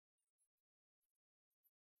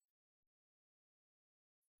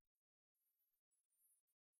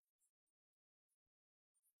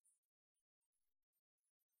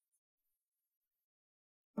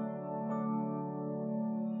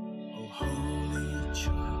Holy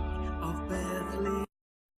Child of Bethlehem.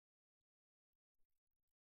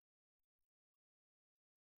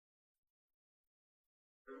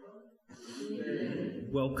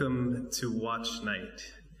 Welcome to Watch Night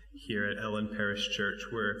here at Ellen Parish Church.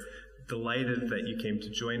 We're delighted that you came to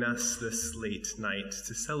join us this late night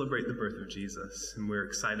to celebrate the birth of Jesus. And we're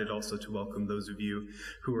excited also to welcome those of you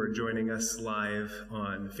who are joining us live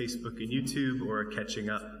on Facebook and YouTube or catching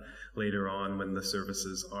up later on when the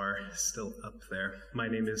services are still up there. My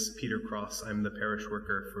name is Peter Cross. I'm the parish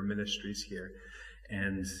worker for ministries here.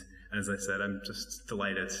 And as I said, I'm just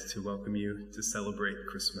delighted to welcome you to celebrate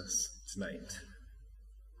Christmas tonight.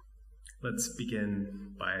 Let's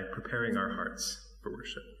begin by preparing our hearts for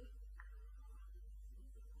worship.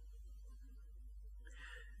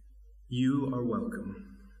 You are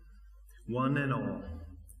welcome, one and all,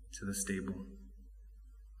 to the stable.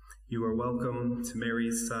 You are welcome to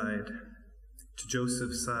Mary's side, to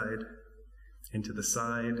Joseph's side, and to the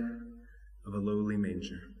side of a lowly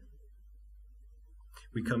manger.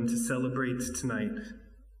 We come to celebrate tonight,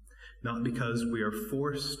 not because we are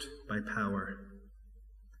forced by power,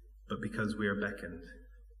 but because we are beckoned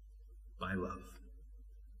by love.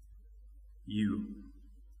 You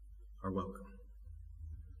are welcome.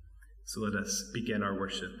 So let us begin our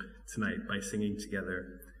worship tonight by singing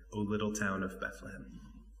together, O Little Town of Bethlehem.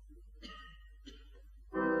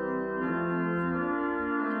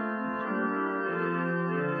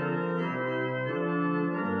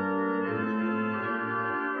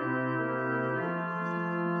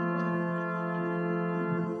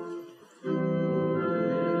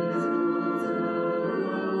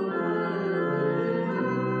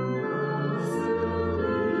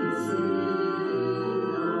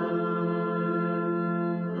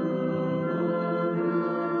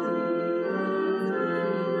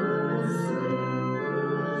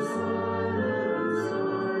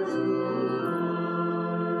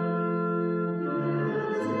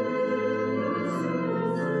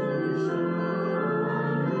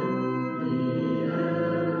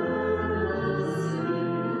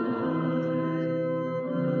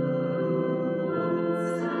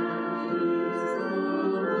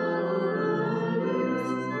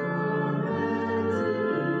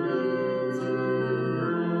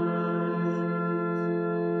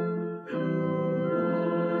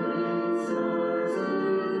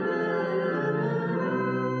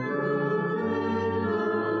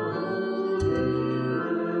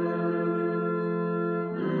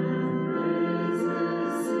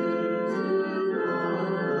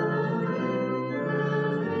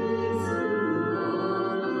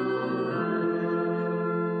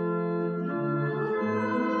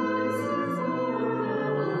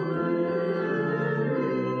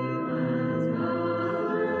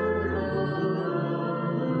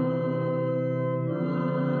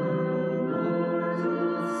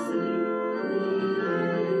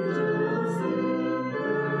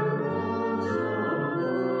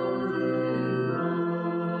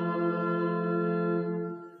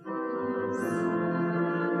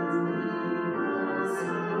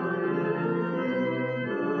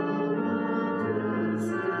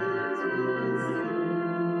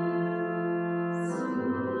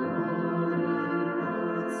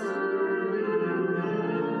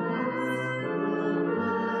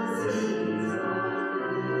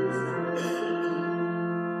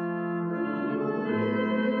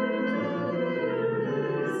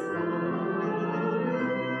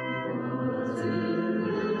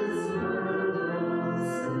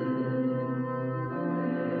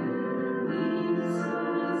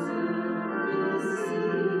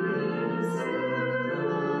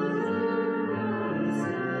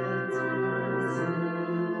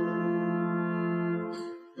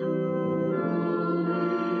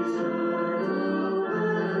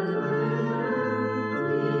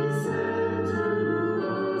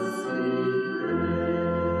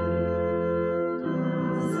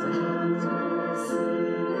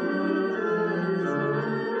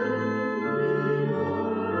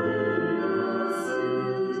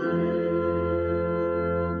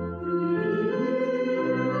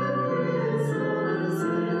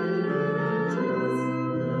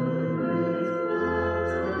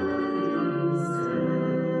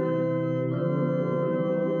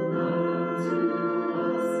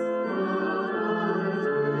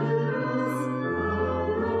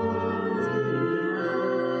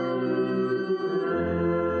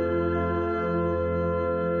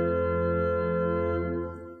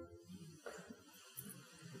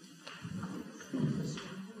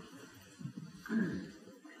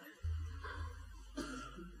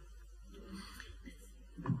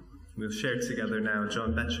 We'll share together now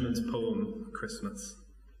John Betjeman's poem, Christmas.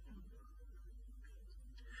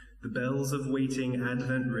 The bells of waiting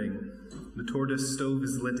Advent ring, the tortoise stove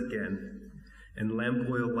is lit again, and lamp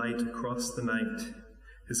oil light across the night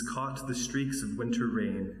has caught the streaks of winter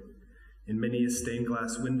rain, in many a stained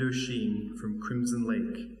glass window sheen from Crimson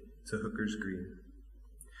Lake to Hooker's Green.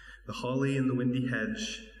 The holly in the windy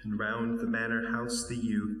hedge, and round the manor house the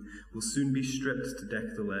yew, will soon be stripped to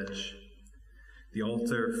deck the ledge. The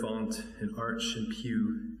altar, font, and arch and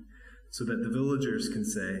pew, so that the villagers can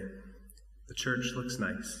say, the church looks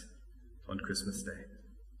nice on Christmas Day.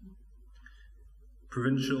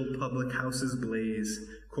 Provincial public houses blaze,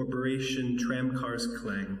 corporation tramcars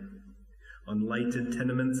clang. On lighted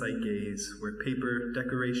tenements I gaze, where paper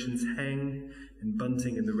decorations hang, and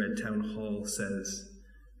bunting in the red town hall says,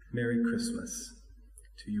 Merry Christmas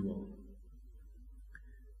to you all.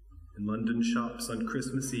 And London shops on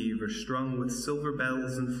Christmas Eve are strung with silver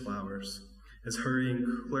bells and flowers, as hurrying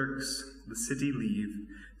clerks the city leave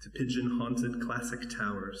to pigeon-haunted classic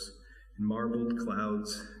towers, and marbled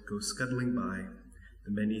clouds go scuttling by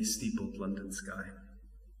the many-steepled London sky.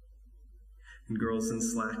 And girls in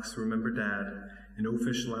slacks remember Dad, and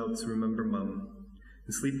oafish louts remember Mum,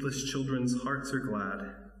 and sleepless children's hearts are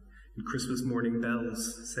glad, and Christmas morning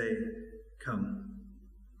bells say, come,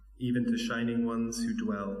 even to shining ones who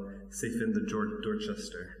dwell safe in the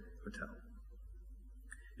Dorchester Hotel.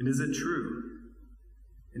 And is it true?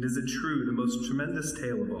 And is it true, the most tremendous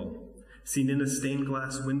tale of all, seen in a stained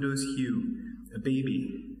glass window's hue, a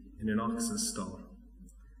baby in an ox's stall,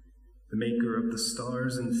 the maker of the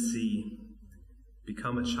stars and sea,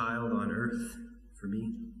 become a child on earth for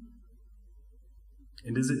me?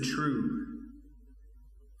 And is it true?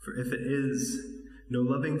 For if it is, no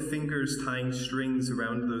loving fingers tying strings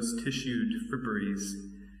around those tissued fripperies,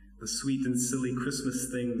 the sweet and silly Christmas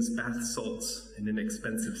things, bath salts and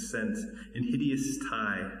inexpensive scent, and hideous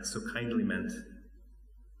tie so kindly meant.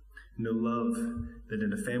 No love that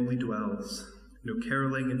in a family dwells, no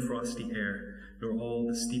caroling in frosty air, nor all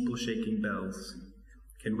the steeple-shaking bells,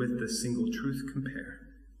 can with this single truth compare,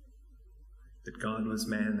 that God was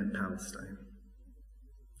man in Palestine,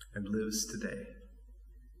 and lives today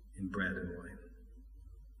in bread and wine.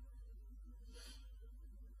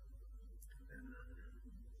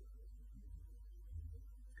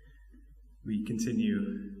 We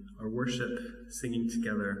continue our worship singing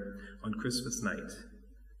together on Christmas night,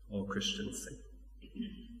 All Christians Sing.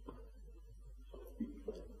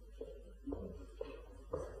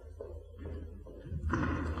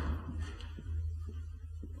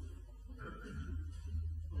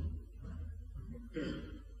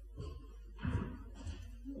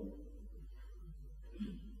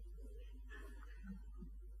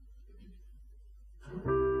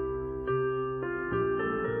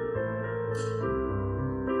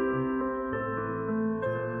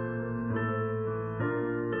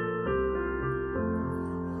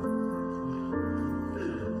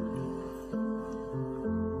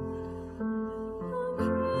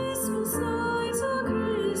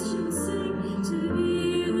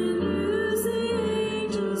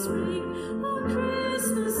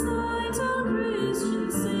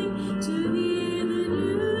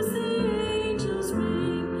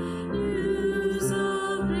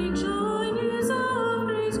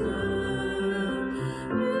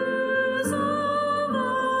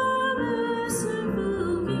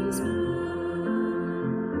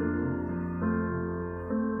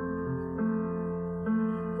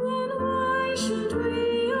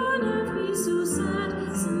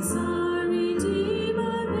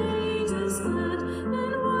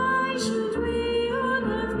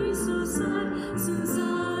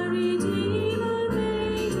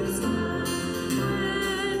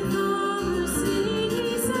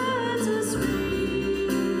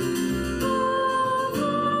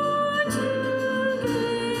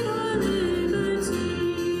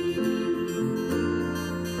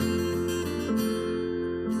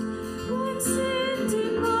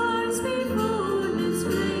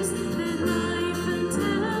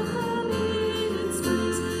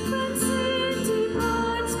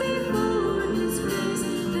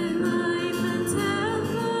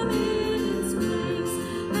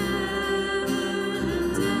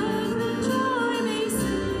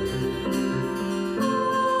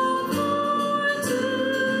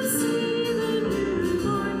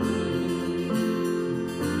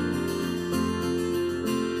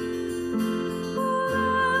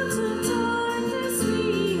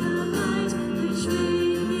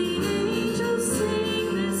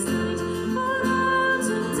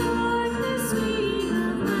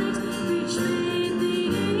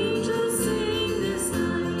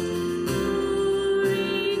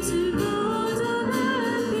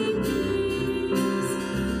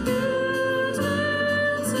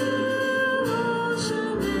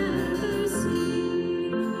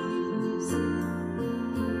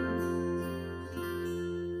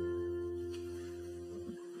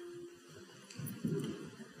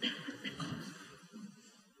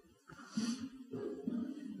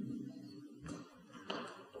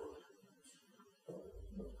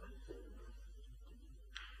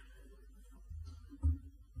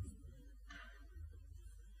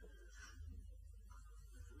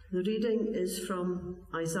 The reading is from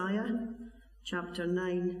Isaiah chapter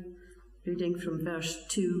 9, reading from verse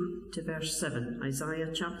 2 to verse 7.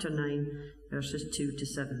 Isaiah chapter 9, verses 2 to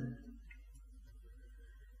 7.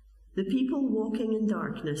 The people walking in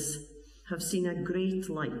darkness have seen a great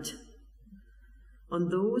light. On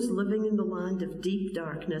those living in the land of deep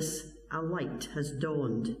darkness, a light has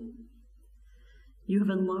dawned. You have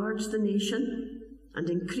enlarged the nation and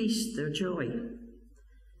increased their joy.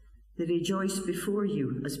 They rejoice before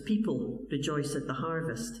you as people rejoice at the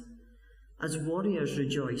harvest, as warriors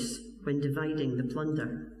rejoice when dividing the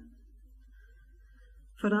plunder.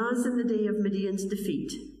 For as in the day of Midian's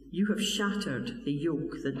defeat, you have shattered the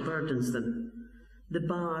yoke that burdens them, the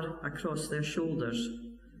bar across their shoulders,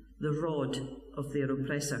 the rod of their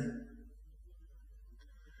oppressor.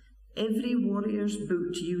 Every warrior's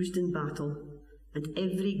boot used in battle and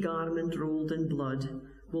every garment rolled in blood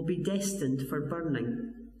will be destined for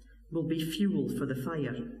burning, will be fuel for the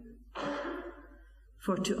fire.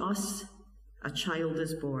 For to us a child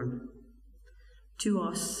is born, to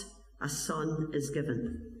us a son is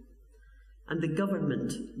given, and the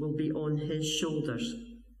government will be on his shoulders,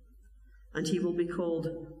 and he will be called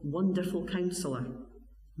Wonderful Counselor,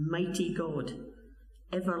 Mighty God,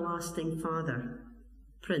 Everlasting Father,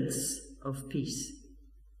 Prince of Peace.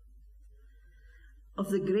 Of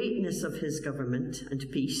the greatness of his government and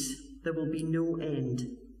peace there will be no end.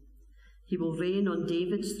 He will reign on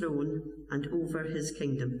David's throne and over his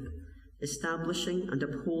kingdom, establishing and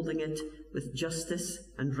upholding it with justice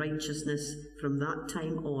and righteousness from that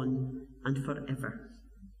time on and forever.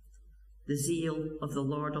 The zeal of the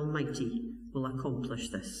Lord Almighty will accomplish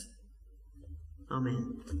this.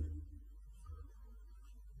 Amen.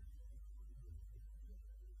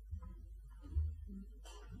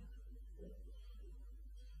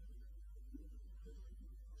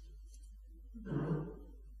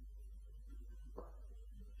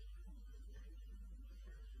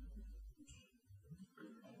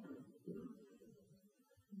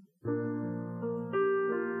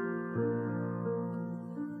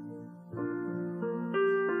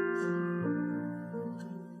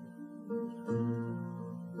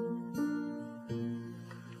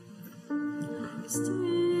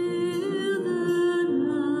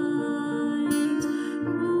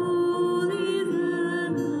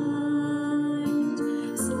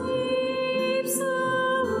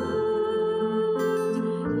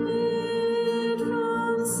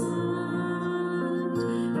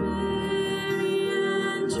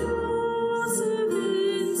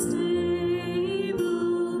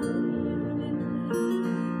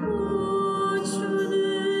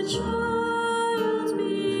 Child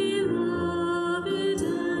beloved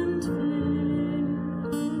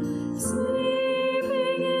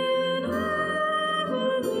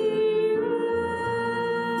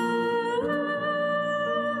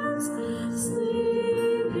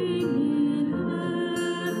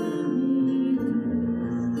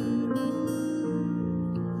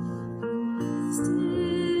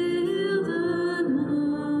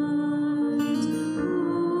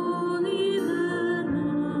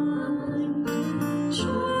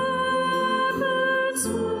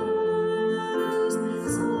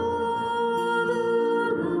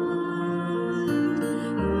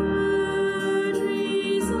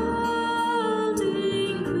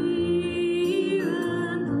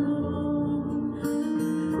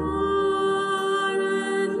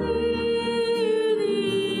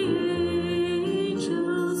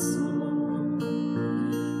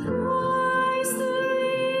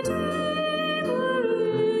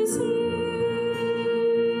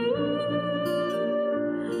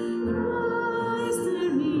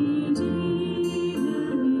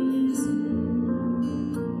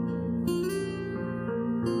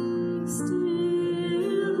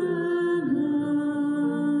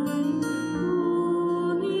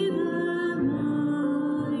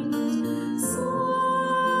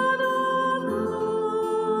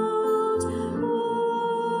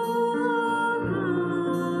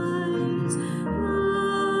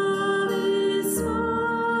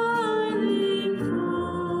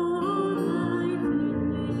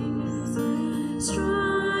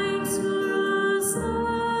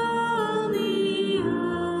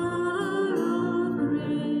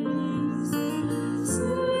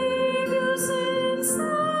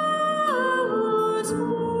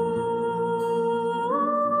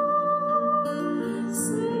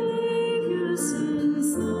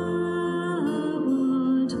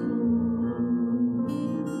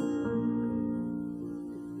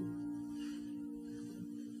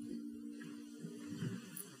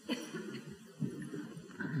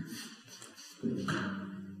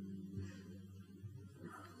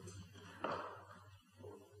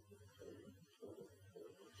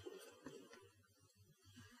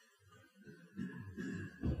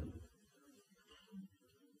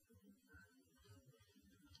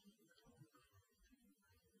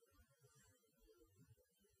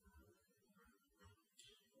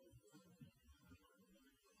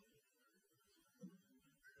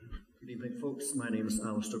Good evening, folks. My name is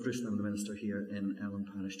Alistair Bruce and I'm the minister here in Ellen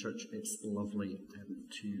Parish Church. It's lovely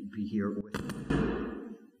to be here with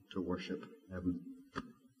you to worship.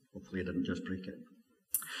 Hopefully I didn't just break it.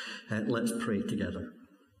 Let's pray together.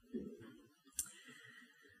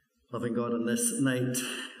 Loving God, on this night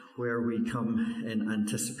where we come in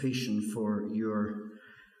anticipation for your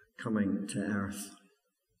coming to earth,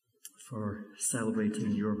 for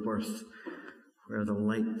celebrating your birth, where the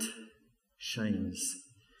light shines.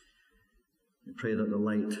 We pray that the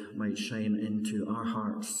light might shine into our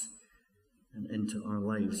hearts and into our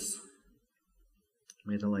lives.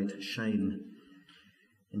 May the light shine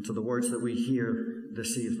into the words that we hear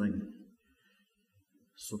this evening,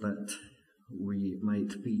 so that we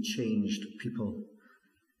might be changed people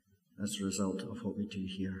as a result of what we do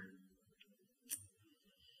here.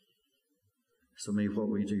 So may what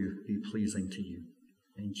we do be pleasing to you.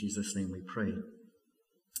 In Jesus' name we pray.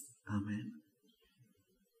 Amen.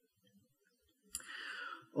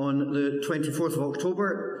 On the 24th of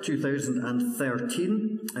October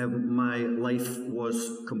 2013, my life was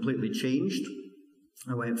completely changed.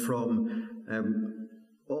 I went from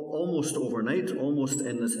almost overnight, almost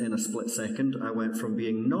in a split second, I went from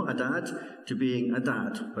being not a dad to being a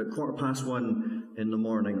dad. About 1:15 in the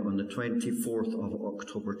morning on the 24th of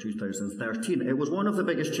October 2013. It was one of the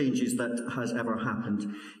biggest changes that has ever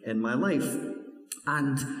happened in my life.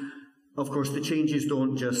 And of course, the changes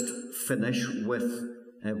don't just finish with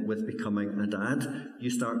becoming a dad.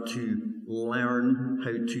 You start to learn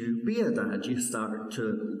how to be a dad. You start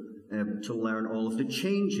to learn all of the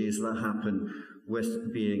changes that happen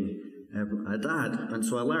with being a dad. And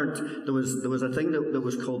so I learned there was a thing that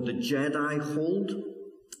was called the Jedi hold.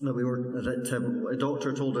 That a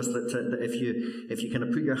doctor told us that if you kind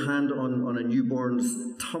of put your hand on a newborn's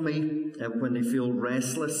tummy when they feel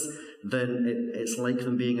restless, then it's like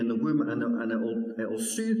them being in the womb, and it'll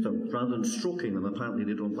soothe them rather than stroking them. Apparently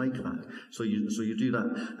they don't like that, so you do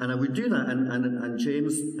that. And I would do that, and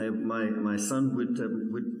James, my son, would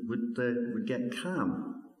get calm.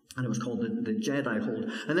 And it was called the Jedi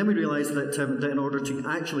hold. And then we realised that in order to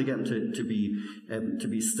actually get him to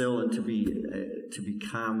be still and to be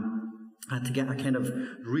calm, I had to get a kind of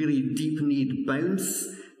really deep-kneed bounce.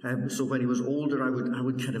 So when he was older, I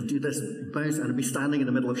would kind of do this bounce, and I'd be standing in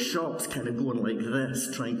the middle of shops, kind of going like this,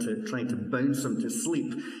 trying to bounce him to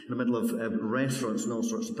sleep in the middle of restaurants and all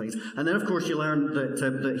sorts of things. And then, of course, you learn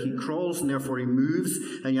that he crawls and therefore he moves,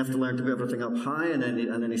 and you have to learn to put everything up high. And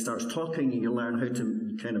then he starts talking, and you learn how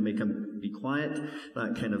to kind of make him be quiet,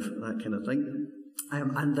 that kind of thing.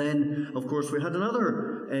 And then, of course, we had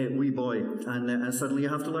another wee boy, and suddenly you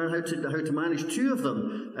have to learn how to manage two of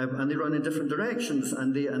them, and they run in different directions,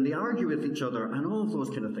 and they argue with each other, and all of those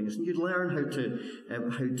kind of things. And you learn how to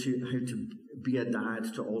be a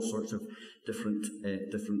dad to all sorts of different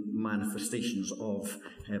manifestations of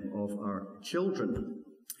our children.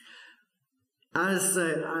 As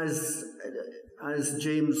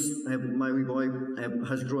James, my wee boy,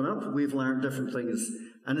 has grown up, we've learned different things.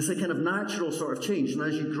 And it's a kind of natural sort of change. And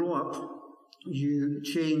as you grow up, you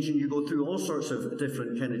change and you go through all sorts of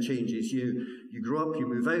different kind of changes. You grow up, you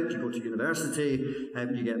move out, you go to university,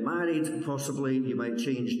 you get married, possibly, you might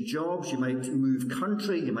change jobs, you might move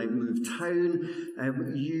country, you might move town,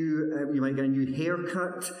 you might get a new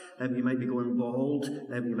haircut, you might be going bald,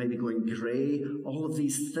 you might be going grey. All of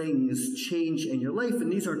these things change in your life,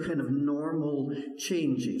 and these are kind of normal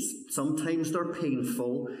changes. Sometimes they're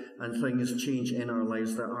painful, and things change in our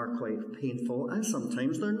lives that are quite painful, and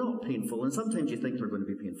sometimes they're not painful, and sometimes you think they're going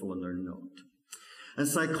to be painful and they're not. And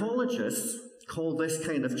psychologists call this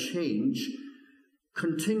kind of change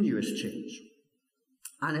continuous change.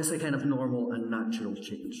 And it's a kind of normal and natural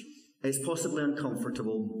change. It's possibly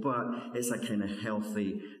uncomfortable, but it's a kind of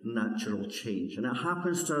healthy, natural change. And it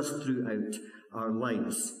happens to us throughout our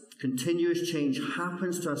lives. Continuous change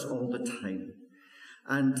happens to us all the time.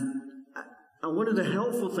 And one of the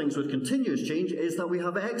helpful things with continuous change is that we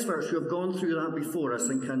have experts who have gone through that before us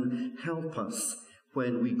and can help us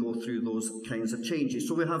when we go through those kinds of changes.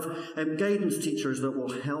 So we have guidance teachers that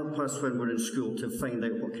will help us when we're in school to find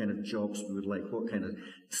out what kind of jobs we would like, what kind of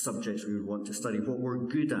subjects we would want to study, what we're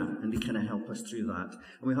good at, and they kind of help us through that.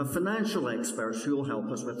 And we have financial experts who will help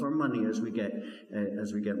us with our money as we get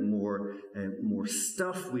more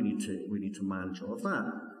stuff. We need to manage all of that.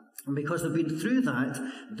 And because they've been through that,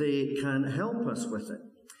 they can help us with it.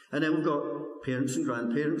 And then we've got parents and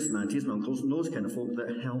grandparents and aunties and uncles and those kind of folk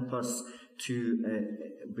that help us to,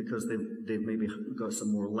 because they've maybe got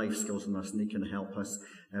some more life skills than us, and they can help us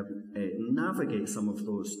navigate some of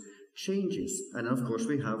those changes. And of course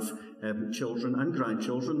we have children and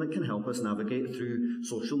grandchildren that can help us navigate through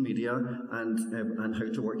social media and how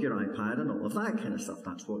to work your iPad and all of that kind of stuff.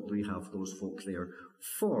 That's what we have those folk there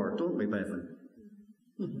for, don't we, Bevan?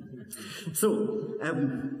 So,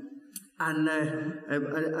 and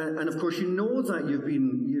of course you know that you've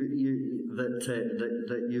been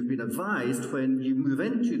that you've been advised when you move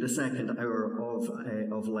into the second hour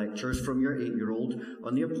of lectures from your 8-year-old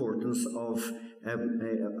on the importance of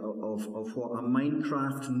what a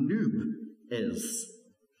Minecraft noob is.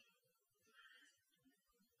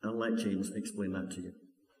 I'll let James explain that to you.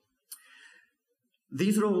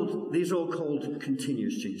 These are all called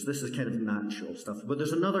continuous change. This is kind of natural stuff. But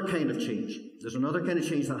there's another kind of change. There's another kind of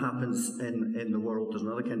change that happens in the world. There's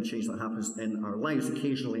another kind of change that happens in our lives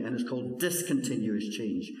occasionally, and it's called discontinuous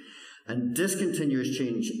change. And discontinuous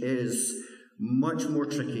change is much more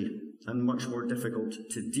tricky and much more difficult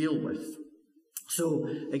to deal with. So,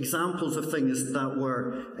 examples of things that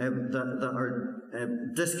are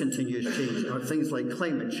discontinuous change are things like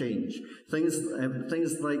climate change, things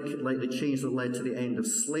like the change that led to the end of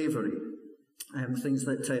slavery, things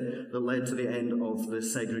that led to the end of the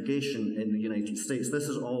segregation in the United States. This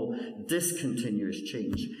is all discontinuous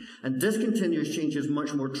change. And discontinuous change is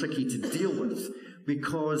much more tricky to deal with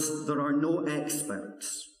because there are no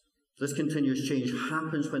experts. This continuous change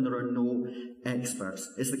happens when there are no experts.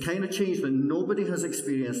 It's the kind of change that nobody has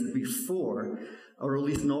experienced before, or at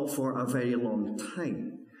least not for a very long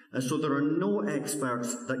time. And so there are no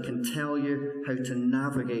experts that can tell you how to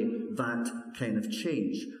navigate that kind of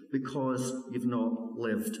change because you've not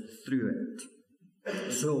lived through it.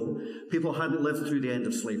 So people hadn't lived through the end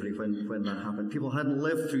of slavery when that happened. People hadn't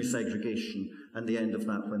lived through segregation and the end of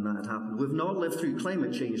that when that happened. We've not lived through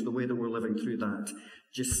climate change the way that we're living through that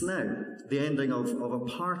just now. The ending of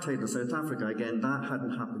apartheid in South Africa, again, that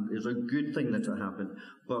hadn't happened. It was a good thing that it happened,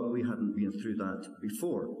 but we hadn't been through that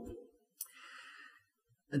before.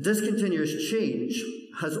 And discontinuous change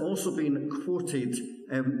has also been quoted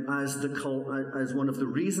as one of the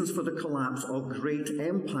reasons for the collapse of great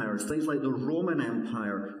empires. Things like the Roman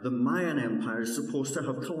Empire, the Mayan Empire is supposed to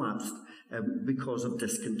have collapsed because of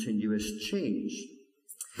discontinuous change.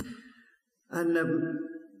 And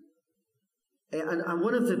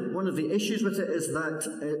one of the issues with it is that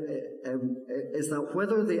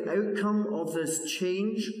whether the outcome of this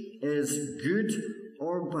change is good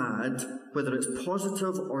or bad, whether it's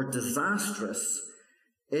positive or disastrous,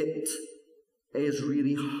 it is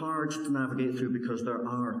really hard to navigate through because there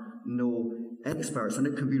are no experts, and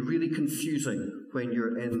it can be really confusing when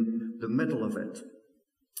you're in the middle of it.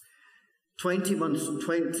 20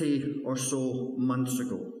 or so months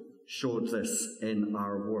ago showed this in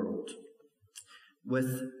our world.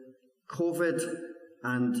 With COVID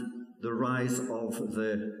and the rise of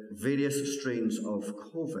the various strains of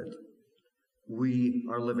COVID, we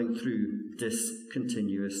are living through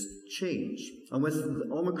discontinuous change. And with the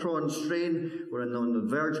Omicron strain, we're on the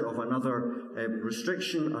verge of another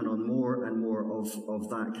restriction and on more and more of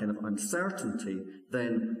that kind of uncertainty.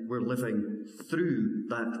 Then we're living through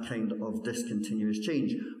that kind of discontinuous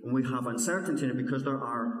change. And we have uncertainty in it because there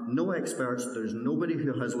are no experts, there's nobody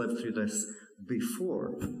who has lived through this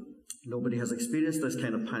before. Nobody has experienced this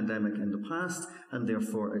kind of pandemic in the past, and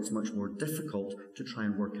therefore it's much more difficult to try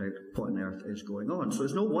and work out what on earth is going on. So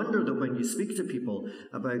it's no wonder that when you speak to people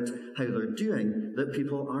about how they're doing, that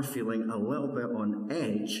people are feeling a little bit on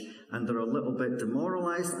edge, and they're a little bit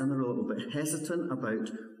demoralized, and they're a little bit hesitant about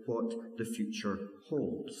what the future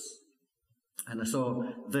holds. And I saw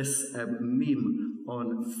this meme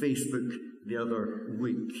on Facebook the other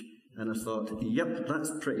week, and I thought, yep,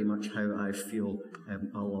 that's pretty much how I feel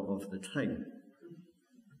a lot of the time.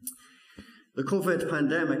 The COVID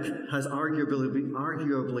pandemic has arguably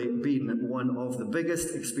been one of the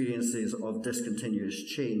biggest experiences of discontinuous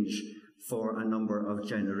change for a number of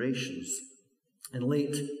generations. In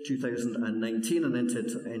late 2019 and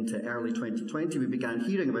into early 2020, we began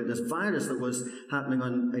hearing about this virus that was happening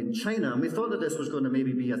in China, and we thought that this was going to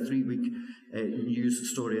maybe be a 3-week news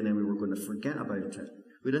story, and then we were going to forget about it.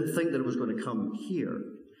 We didn't think that it was going to come here.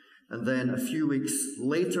 And then a few weeks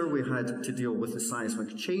later, we had to deal with the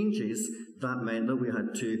seismic changes. That meant that we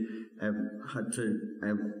had to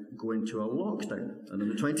go into a lockdown. And on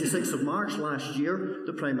the 26th of March last year,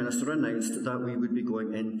 the Prime Minister announced that we would be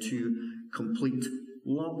going into complete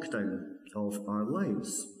lockdown of our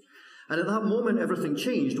lives. And at that moment, everything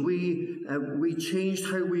changed. We changed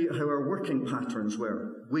how our working patterns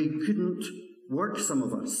were. We couldn't work, some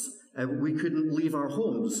of us. We couldn't leave our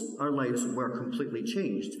homes. Our lives were completely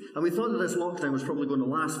changed. And we thought that this lockdown was probably going to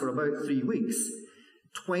last for about 3 weeks.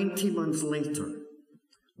 20 months later,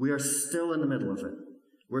 we are still in the middle of it.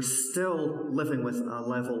 We're still living with a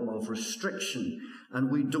level of restriction, and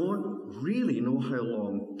we don't really know how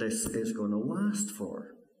long this is going to last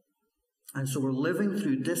for. And so we're living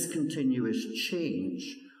through discontinuous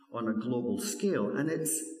change on a global scale, and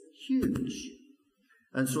it's huge.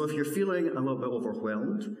 And so if you're feeling a little bit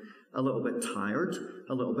overwhelmed, a little bit tired,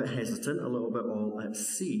 a little bit hesitant, a little bit all at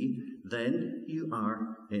sea, then you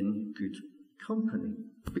are in good company.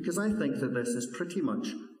 Because I think that this is pretty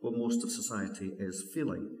much what most of society is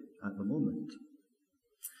feeling at the moment.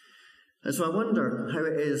 And so I wonder how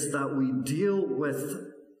it is that we deal with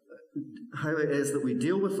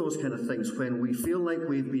those kind of things when we feel like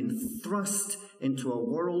we've been thrust into a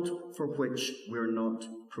world for which we're not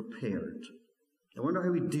prepared. I wonder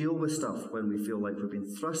how we deal with stuff when we feel like we've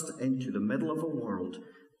been thrust into the middle of a world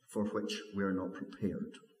for which we're not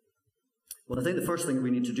prepared. Well, I think the first thing that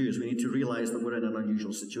we need to do is we need to realize that we're in an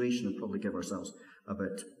unusual situation and probably give ourselves a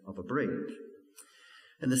bit of a break.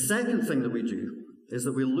 And the second thing that we do is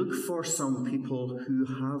that we look for some people who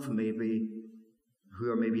are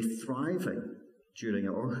maybe thriving during it,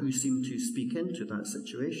 or who seem to speak into that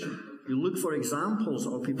situation. You look for examples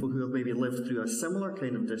of people who have maybe lived through a similar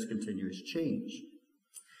kind of discontinuous change.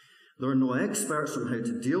 There are no experts on how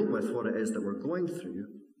to deal with what it is that we're going through,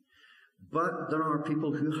 but there are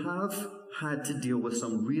people who have had to deal with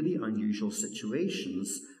some really unusual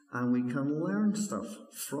situations, and we can learn stuff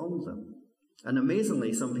from them. And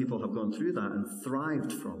amazingly, some people have gone through that and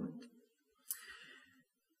thrived from it.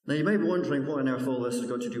 Now, you might be wondering what on earth all this has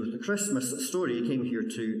got to do with the Christmas story. You came here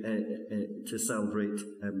to celebrate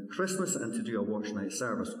Christmas and to do a watch night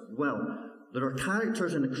service. Well, there are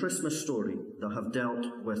characters in a Christmas story that have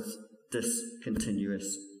dealt with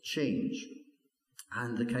discontinuous change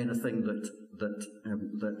and the kind of thing that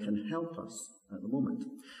can help us at the moment.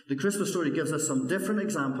 The Christmas story gives us some different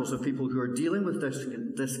examples of people who are dealing with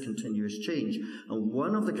discontinuous change. And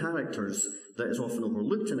one of the characters that is often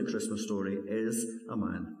overlooked in a Christmas story is a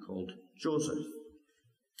man called Joseph.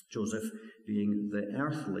 Joseph being the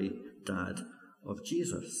earthly dad of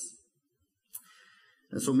Jesus.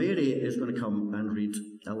 And so Mary is going to come and read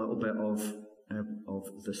a little bit of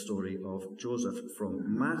the story of Joseph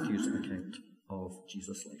from Matthew's account of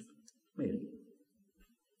Jesus' life. Mary.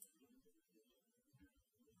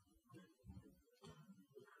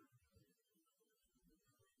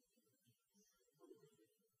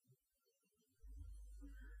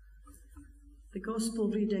 The Gospel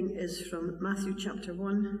reading is from Matthew chapter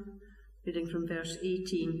 1, reading from verse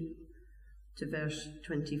 18 to verse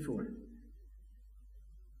 24.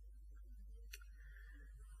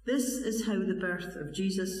 This is how the birth of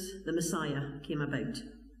Jesus, the Messiah, came about.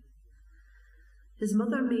 His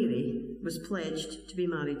mother Mary was pledged to be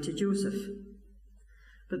married to Joseph,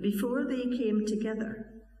 but before they came together,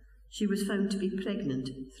 she was found to be pregnant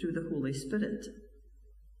through the Holy Spirit.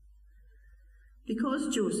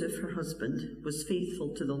 Because Joseph, her husband, was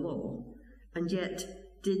faithful to the law, and yet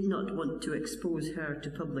did not want to expose her to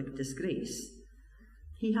public disgrace,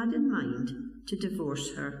 he had in mind to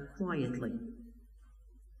divorce her quietly.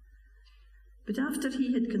 But after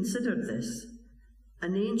he had considered this,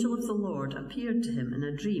 an angel of the Lord appeared to him in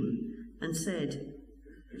a dream and said,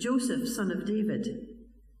 "Joseph, son of David,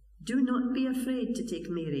 do not be afraid to take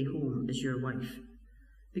Mary home as your wife,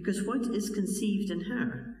 because what is conceived in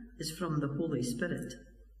her is from the Holy Spirit.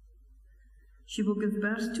 She will give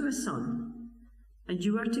birth to a son, and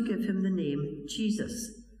you are to give him the name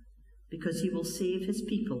Jesus, because he will save his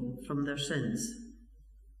people from their sins."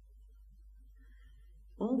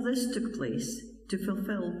 All this took place to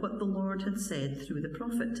fulfill what the Lord had said through the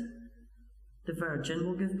prophet. The virgin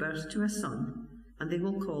will give birth to a son, and they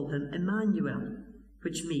will call him Emmanuel,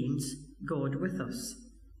 which means God with us.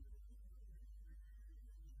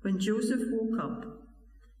 When Joseph woke up,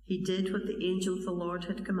 he did what the angel of the Lord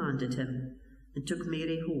had commanded him and took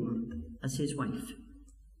Mary home as his wife.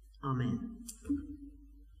 Amen.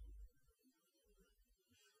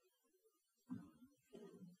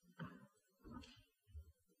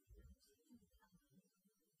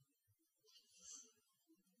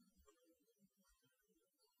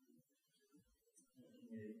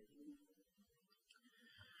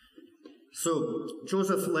 So,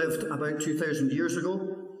 Joseph lived about 2,000 years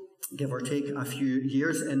ago, give or take a few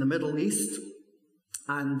years, in the Middle East.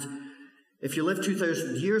 And if you lived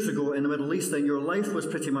 2,000 years ago in the Middle East, then your life was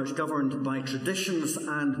pretty much governed by traditions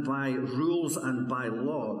and by rules and by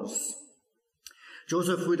laws.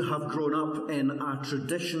 Joseph would have grown up in a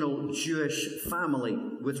traditional Jewish family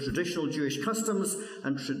with traditional Jewish customs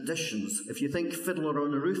and traditions. If you think Fiddler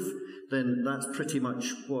on the Roof, then that's pretty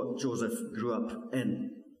much what Joseph grew up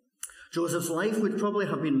in. Joseph's life would probably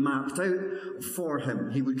have been mapped out for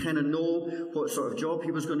him. He would kind of know what sort of job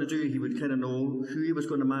he was going to do. He would kind of know who he was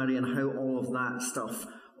going to marry and how all of that stuff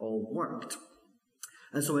all worked.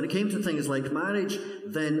 And so when it came to things like marriage,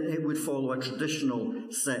 then it would follow a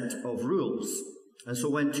traditional set of rules. And so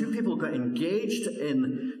when two people got engaged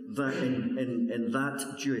in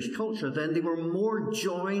that Jewish culture, then they were more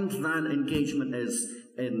joined than engagement is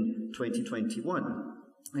in 2021.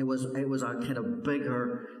 It was a kind of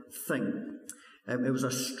bigger thing. It was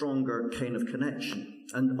a stronger kind of connection.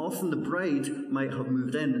 And often the bride might have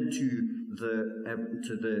moved in to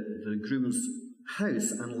the groom's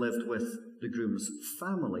house and lived with the groom's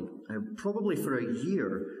family, probably for a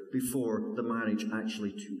year before the marriage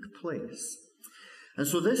actually took place. And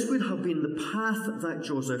so this would have been the path that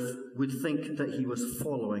Joseph would think that he was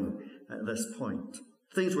following at this point.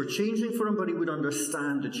 Things were changing for him, but he would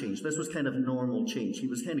understand the change. This was kind of normal change. He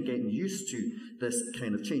was kind of getting used to this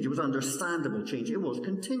kind of change. It was understandable change. It was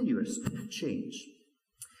continuous change.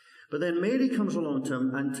 But then Mary comes along to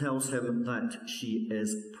him and tells him that she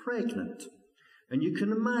is pregnant. And you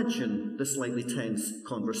can imagine the slightly tense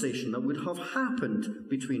conversation that would have happened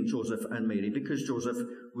between Joseph and Mary, because Joseph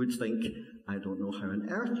would think, I don't know how on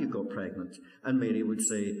earth you got pregnant. And Mary would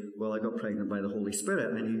say, well, I got pregnant by the Holy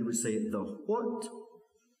Spirit. And he would say, the what?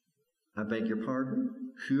 I beg your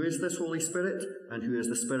pardon? Who is this Holy Spirit? And who is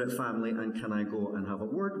the Spirit family? And can I go and have a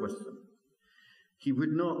word with them? He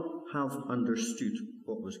would not have understood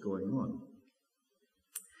what was going on.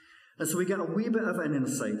 And so we get a wee bit of an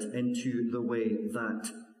insight into the way that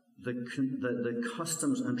the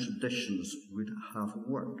customs and traditions would have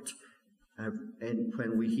worked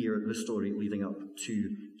when we hear the story leading up to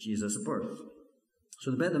Jesus' birth.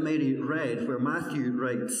 So the bit that Mary read, where Matthew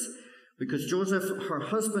writes, because Joseph, her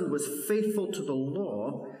husband, was faithful to the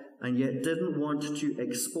law and yet didn't want to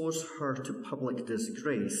expose her to public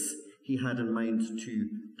disgrace, he had in mind to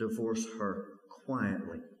divorce her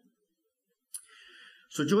quietly.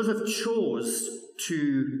 So Joseph chose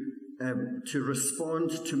to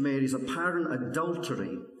respond to Mary's apparent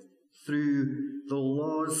adultery through the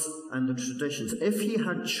laws and the traditions. If he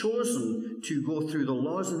had chosen to go through the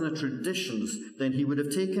laws and the traditions, then he would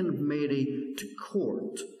have taken Mary to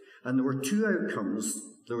court. And there were two outcomes.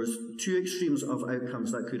 There was two extremes of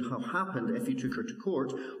outcomes that could have happened if he took her to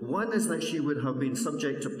court. One is that she would have been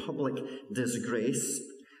subject to public disgrace,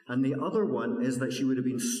 and the other one is that she would have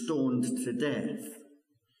been stoned to death.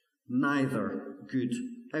 Neither good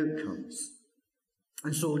outcomes.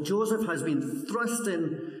 And so Joseph has been thrust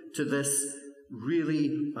into this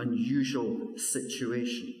really unusual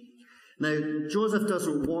situation. Now, Joseph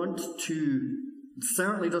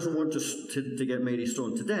certainly doesn't want to get Mary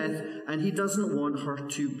stoned to death, and he doesn't want her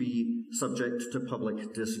to be subject to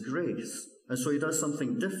public disgrace. And so he does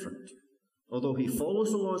something different. Although he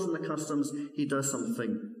follows the laws and the customs, he does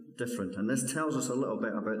something different. And this tells us a little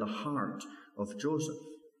bit about the heart of Joseph.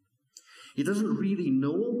 He doesn't really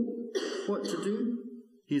know what to do.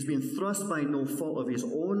 He's been thrust by no fault of his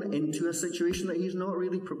own into a situation that he's not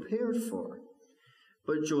really prepared for.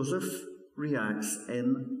 But Joseph reacts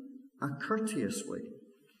in a courteous way.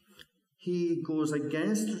 He goes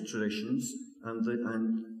against the traditions and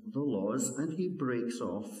the laws, and he breaks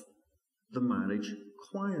off the marriage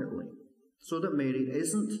quietly, so that Mary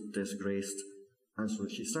isn't disgraced, and so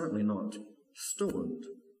she's certainly not stoned.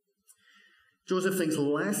 Joseph thinks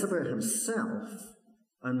less about himself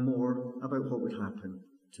and more about what would happen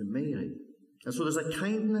to Mary. And so there's a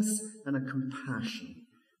kindness and a compassion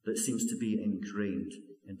that seems to be ingrained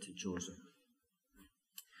into Joseph.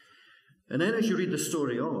 And then as you read the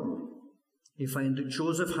story on, you find that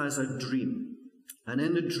Joseph has a dream. And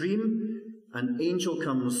in the dream, an angel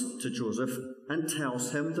comes to Joseph and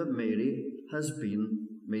tells him that Mary has been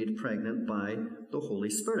made pregnant by the Holy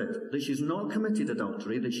Spirit, that she's not committed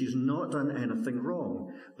adultery, that she's not done anything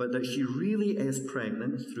wrong, but that she really is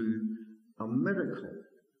pregnant through a miracle,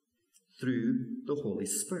 through the Holy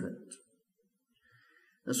Spirit.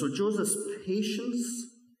 And so Joseph's patience,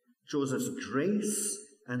 Joseph's grace,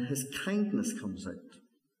 and his kindness comes out.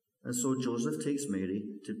 And so Joseph takes Mary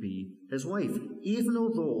to be his wife, even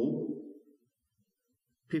although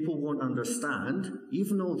people won't understand,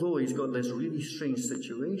 even although he's got this really strange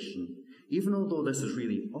situation, even although this is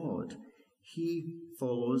really odd, he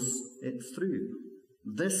follows it through.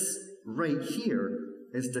 This right here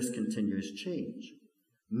is discontinuous change.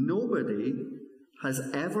 Nobody has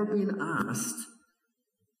ever been asked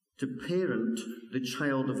to parent the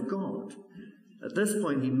child of God. At this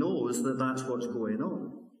point, he knows that that's what's going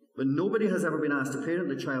on. But nobody has ever been asked to parent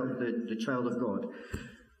the child of God.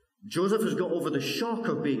 Joseph has got over the shock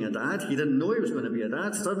of being a dad. He didn't know he was going to be a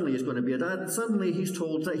dad. Suddenly he's going to be a dad. And suddenly he's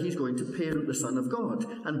told that he's going to parent the Son of God.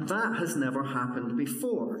 And that has never happened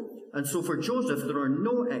before. And so for Joseph, there are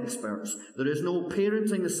no experts. There is no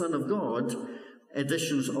parenting the Son of God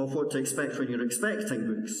editions of What to Expect When You're Expecting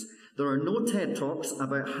books. There are no TED Talks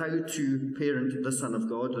about how to parent the Son of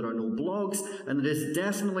God. There are no blogs, and there is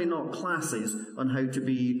definitely not classes on how to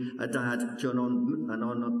be a dad to an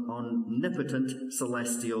omnipotent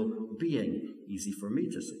celestial being. Easy for me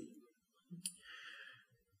to say.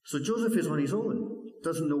 So Joseph is on his own,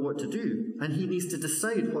 doesn't know what to do, and he needs to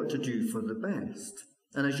decide what to do for the best.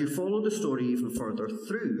 And as you follow the story even further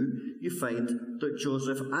through, you find that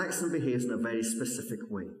Joseph acts and behaves in a very specific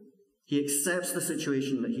way. He accepts the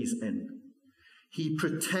situation that he's in. He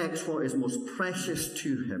protects what is most precious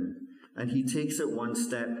to him, and he takes it one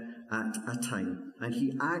step at a time. And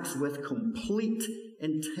he acts with complete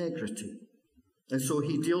integrity. And so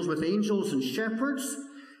he deals with angels and shepherds,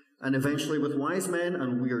 and eventually with wise men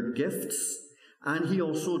and weird gifts. And he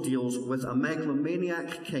also deals with a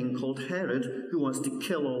megalomaniac king called Herod, who wants to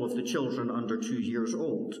kill all of the children under 2 years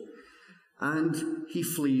old. And he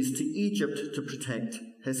flees to Egypt to protect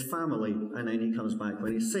his family, and then he comes back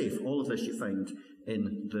when he's safe. All of this you find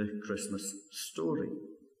in the Christmas story.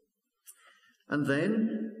 And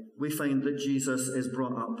then we find that Jesus is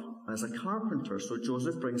brought up as a carpenter. So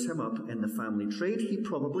Joseph brings him up in the family trade. He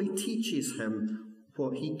probably teaches him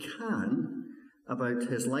what he can about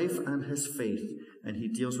his life and his faith, and he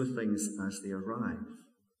deals with things as they arrive.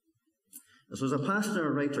 So there's a pastor and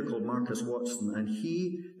a writer called Marcus Watson, and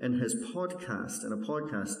he, in a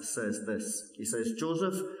podcast, says this. He says,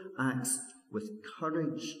 Joseph acts with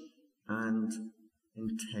courage and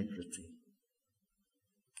integrity.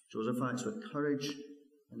 Joseph acts with courage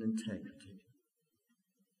and integrity.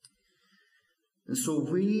 And so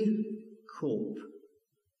we cope.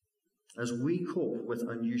 As we cope with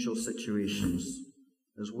unusual situations,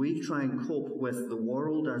 as we try and cope with the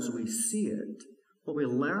world as we see it, what we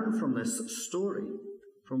learn from this story,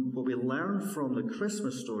 from what we learn from the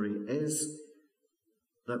Christmas story, is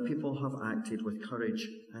that people have acted with courage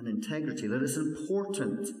and integrity. That it's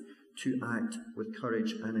important to act with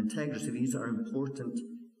courage and integrity. These are important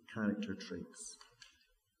character traits.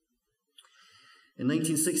 In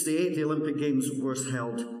 1968, the Olympic Games was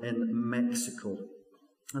held in Mexico.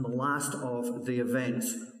 And the last of the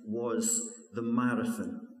events was the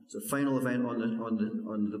marathon. It's the final event on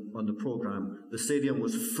the program. The stadium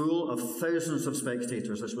was full of thousands of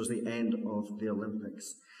spectators. This was the end of the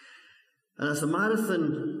Olympics. And as the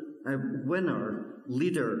marathon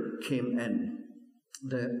leader came in,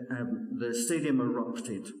 the stadium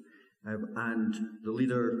erupted, and the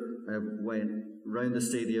leader went round the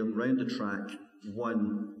stadium, round the track,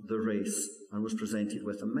 won the race, and was presented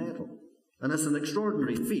with a medal. And it's an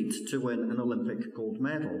extraordinary feat to win an Olympic gold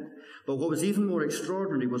medal. But what was even more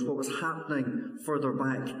extraordinary was what was happening further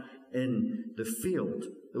back in the field.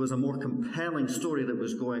 There was a more compelling story that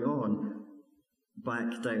was going on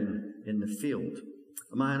back down in the field.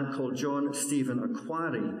 A man called John Stephen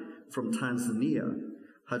Akhwari from Tanzania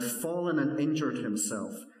had fallen and injured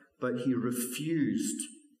himself, but he refused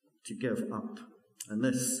to give up. And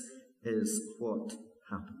this is what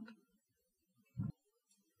happened.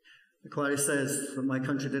 Akhwari says that my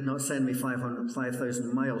country did not send me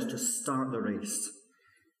 5,000 miles to start the race.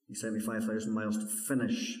 He sent me 5,000 miles to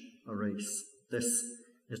finish a race. This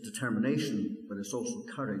is determination, but it's also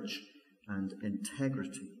courage and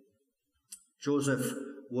integrity. Joseph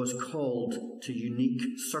was called to unique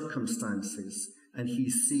circumstances, and he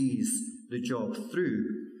sees the job through.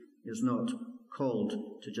 He is not called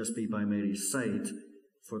to just be by Mary's side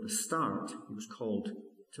for the start. He was called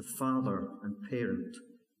to father and parent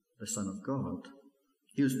the Son of God.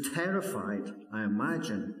 He was terrified, I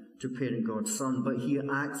imagine, to parent God's Son, but he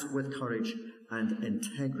acts with courage and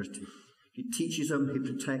integrity. He teaches him, he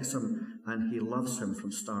protects him, and he loves him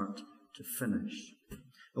from start to finish.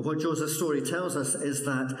 And what Joseph's story tells us is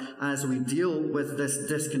that as we deal with this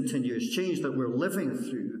discontinuous change that we're living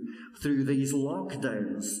through these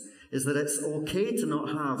lockdowns, is that it's okay to not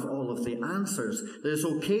have all of the answers, that it's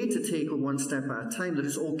okay to take it one step at a time, that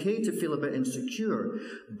it's okay to feel a bit insecure,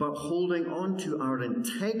 but holding on to our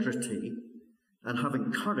integrity and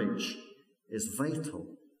having courage is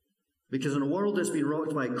vital. Because in a world that's been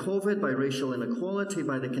rocked by COVID, by racial inequality,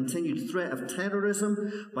 by the continued threat of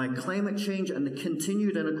terrorism, by climate change, and the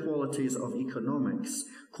continued inequalities of economics,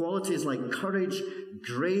 qualities like courage,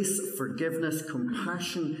 grace, forgiveness,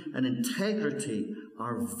 compassion, and integrity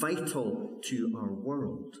are vital to our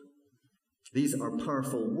world. These are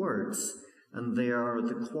powerful words, and they are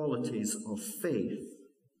the qualities of faith.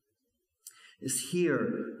 It's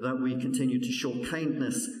here that we continue to show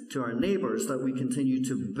kindness to our neighbours, that we continue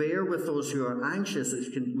to bear with those who are anxious,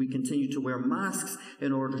 we continue to wear masks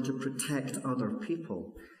in order to protect other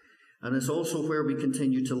people. And it's also where we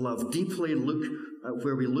continue to love deeply,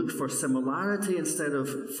 where we look for similarity instead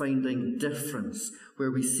of finding difference,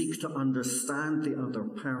 where we seek to understand the other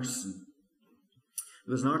person.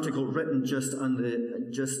 There was an article written just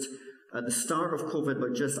at the start of COVID,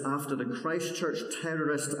 but just after the Christchurch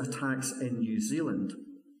terrorist attacks in New Zealand.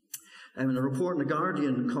 And a report in The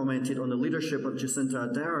Guardian commented on the leadership of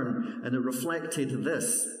Jacinda Ardern, and it reflected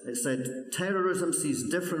this. It said, "Terrorism sees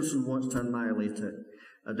difference and wants to annihilate it.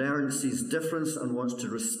 Ardern sees difference and wants to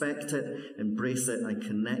respect it, embrace it, and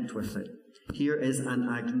connect with it. Here is an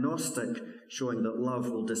agnostic showing that love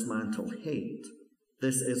will dismantle hate.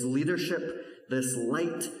 This is leadership. This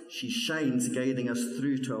light, she shines, guiding us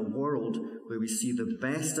through to a world where we see the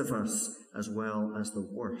best of us as well as the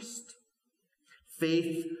worst."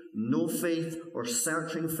 Faith, no faith, or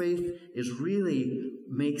searching faith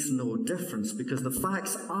makes no difference, because the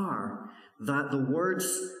facts are that the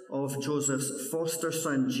words of Joseph's foster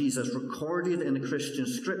son Jesus, recorded in the Christian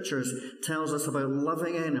scriptures, tells us about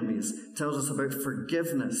loving enemies, tells us about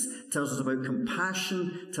forgiveness, tells us about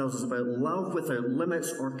compassion, tells us about love without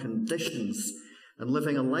limits or conditions. And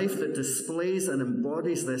living a life that displays and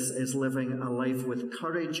embodies this is living a life with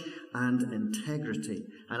courage and integrity.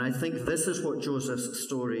 And I think this is what Joseph's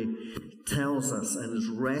story tells us and is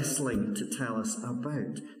wrestling to tell us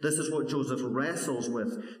about. This is what Joseph wrestles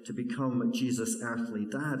with to become Jesus' earthly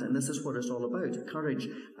dad. And this is what it's all about: courage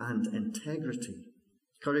and integrity.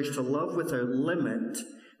 Courage to love without limit,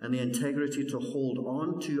 and the integrity to hold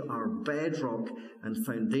on to our bedrock and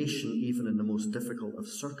foundation even in the most difficult of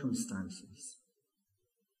circumstances.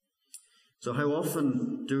 So how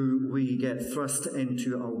often do we get thrust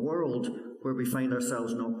into a world where we find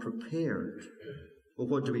ourselves not prepared? Well,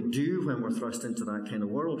 what do we do when we're thrust into that kind of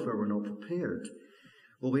world where we're not prepared?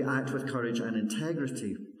 Well, we act with courage and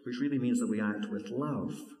integrity, which really means that we act with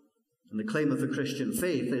love. And the claim of the Christian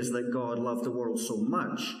faith is that God loved the world so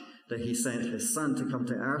much that he sent his Son to come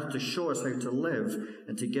to earth to show us how to live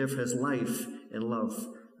and to give his life in love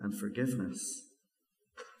and forgiveness.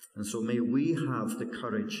 And so may we have the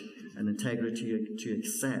courage and integrity to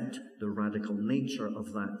accept the radical nature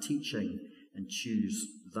of that teaching and choose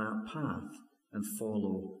that path and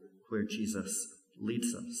follow where Jesus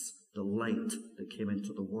leads us, the light that came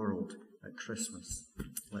into the world at Christmas.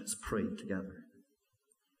 Let's pray together.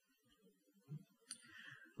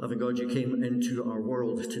 Loving God, you came into our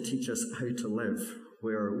world to teach us how to live.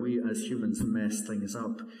 Where we as humans mess things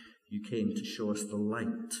up, you came to show us the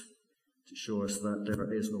light, to show us that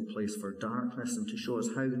there is no place for darkness, and to show us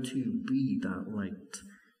how to be that light.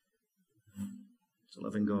 So,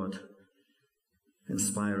 loving God,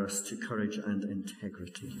 inspire us to courage and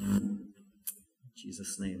integrity. In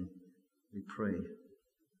Jesus' name we pray.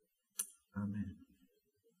 Amen.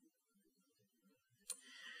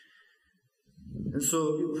 And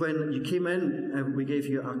so when you came in, we gave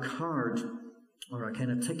you a card or a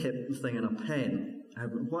kind of ticket thing and a pen.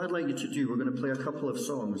 What I'd like you to do, we're going to play a couple of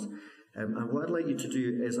songs. And what I'd like you to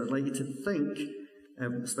do is I'd like you to think,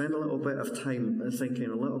 spend a little bit of time thinking,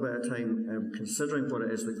 a little bit of time considering what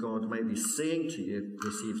it is that God might be saying to you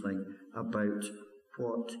this evening about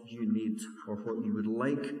what you need or what you would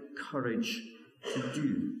like courage to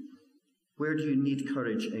do. Where do you need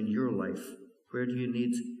courage in your life? Where do you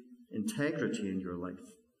need integrity in your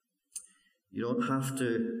life? You don't have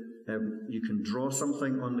to, you can draw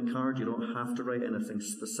something on the card, you don't have to write anything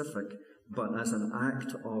specific, but as an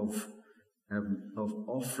act of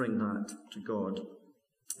offering that to God,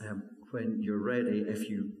 when you're ready, if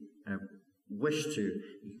you wish to,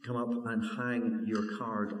 you can come up and hang your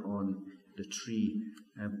card on the tree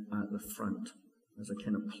at the front as a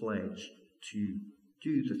kind of pledge to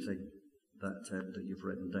do the thing that you've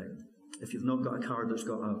written down. If you've not got a card that's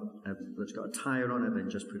got a tire on it, then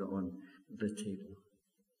just put it on the table.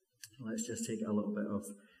 Let's just take a little bit of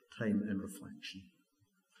time in reflection.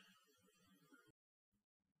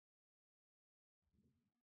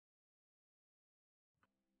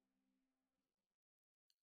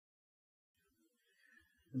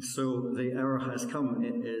 And so the hour has come.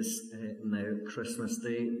 It is now Christmas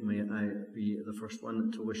Day. May I be the first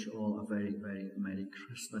one to wish you all a very, very Merry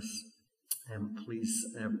Christmas. Please,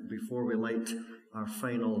 before we light our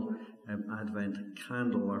final Advent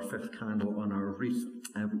candle, our fifth candle on our wreath,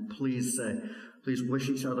 please wish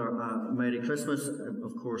each other a Merry Christmas.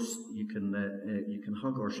 Of course, you can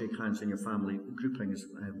hug or shake hands in your family groupings,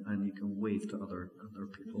 and you can wave to other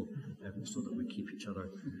people so that we keep each other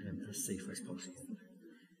as safe as possible.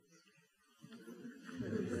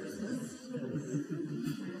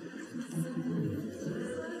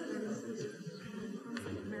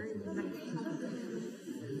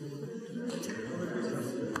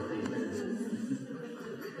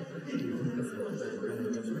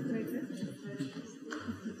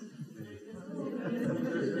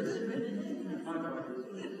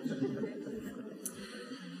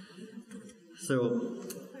 So,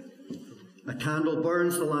 a candle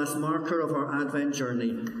burns the last marker of our Advent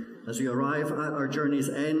journey. As we arrive at our journey's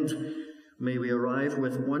end, may we arrive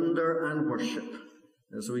with wonder and worship.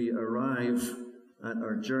 As we arrive at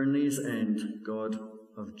our journey's end, God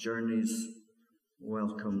of journeys,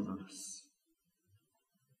 welcome us.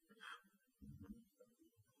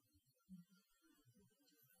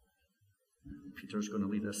 Peter's going to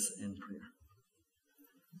lead us in prayer.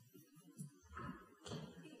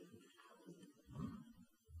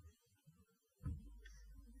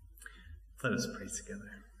 Let us pray together.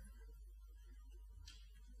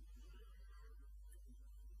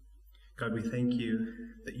 God, we thank you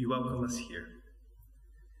that you welcome us here.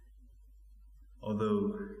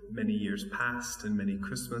 Although many years passed and many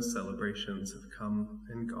Christmas celebrations have come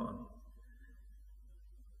and gone,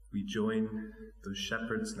 we join those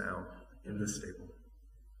shepherds now in the stable.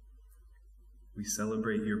 We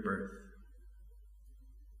celebrate your birth.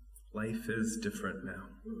 Life is different now.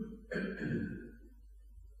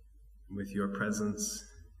 With your presence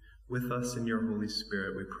with us in your Holy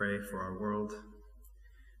Spirit, we pray for our world.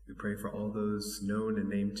 We pray for all those known and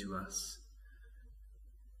named to us.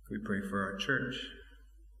 We pray for our church.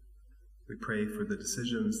 We pray for the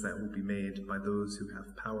decisions that will be made by those who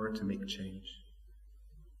have power to make change.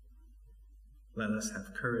 Let us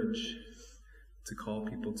have courage to call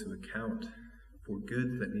people to account for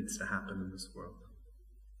good that needs to happen in this world.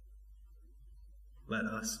 Let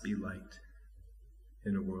us be light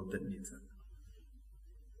in a world that needs it.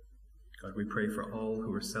 God, we pray for all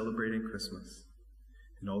who are celebrating Christmas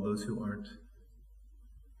and all those who aren't.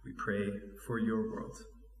 We pray for your world,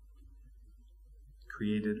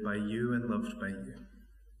 created by you and loved by you.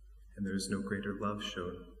 And there is no greater love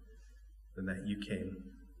shown than that you came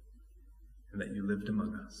and that you lived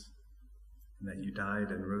among us and that you died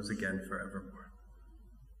and rose again forevermore.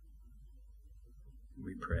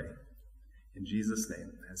 We pray in Jesus'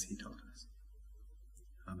 name as he taught us.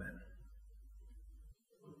 Amen.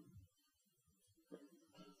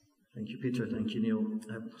 Thank you, Peter. Thank you, Neil.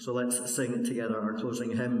 So let's sing together our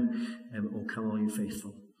closing hymn, O Come All You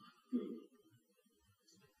Faithful.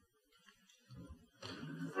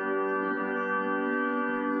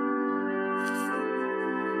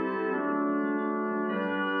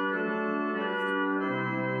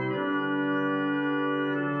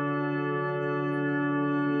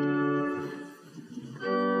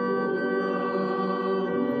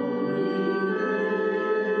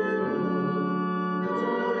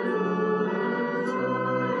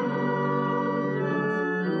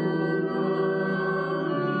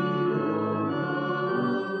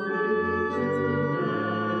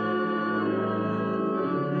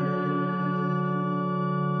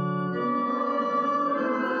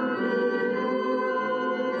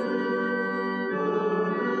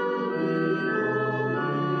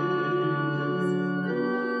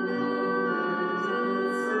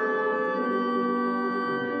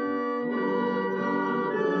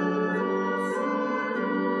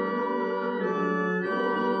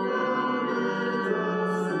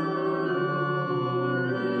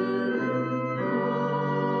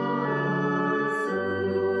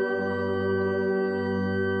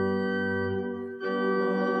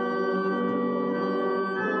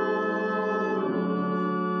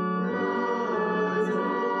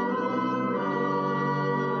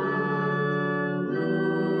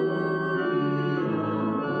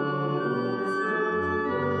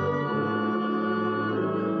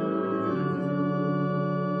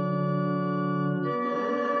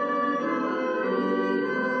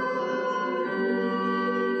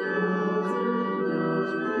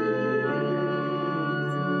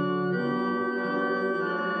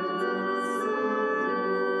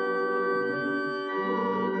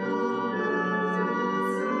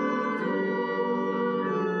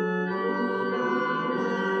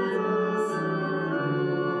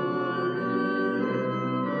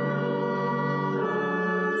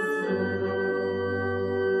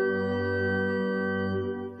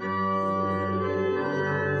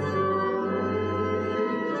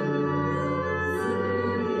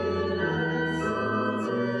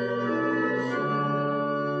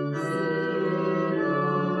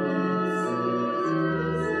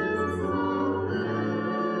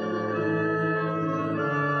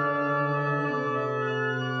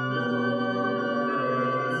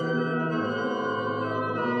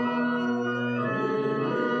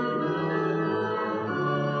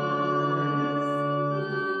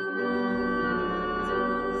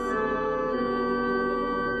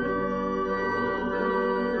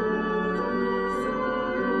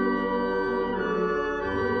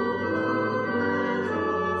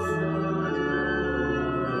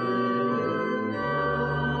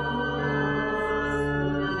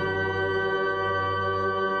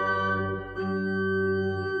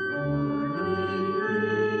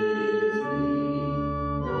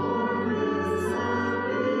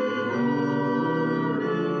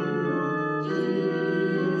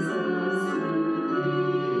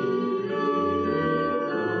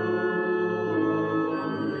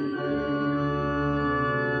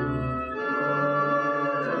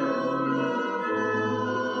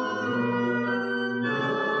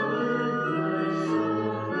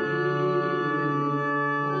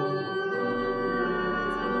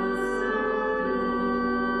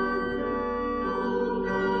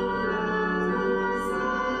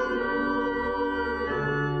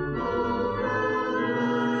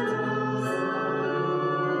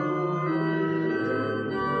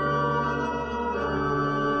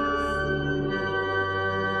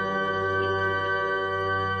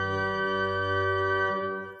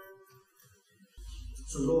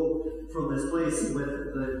 So go from this place with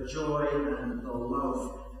the joy and the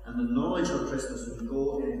love and the knowledge of Christmas. We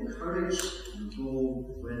go in courage and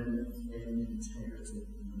go in integrity.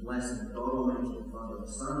 The blessing of God Almighty, the Father,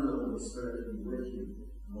 the Son, and the Holy Spirit be with you.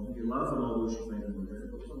 And all whom you love and all those you find more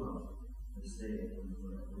difficult to love, this day and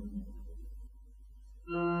forevermore.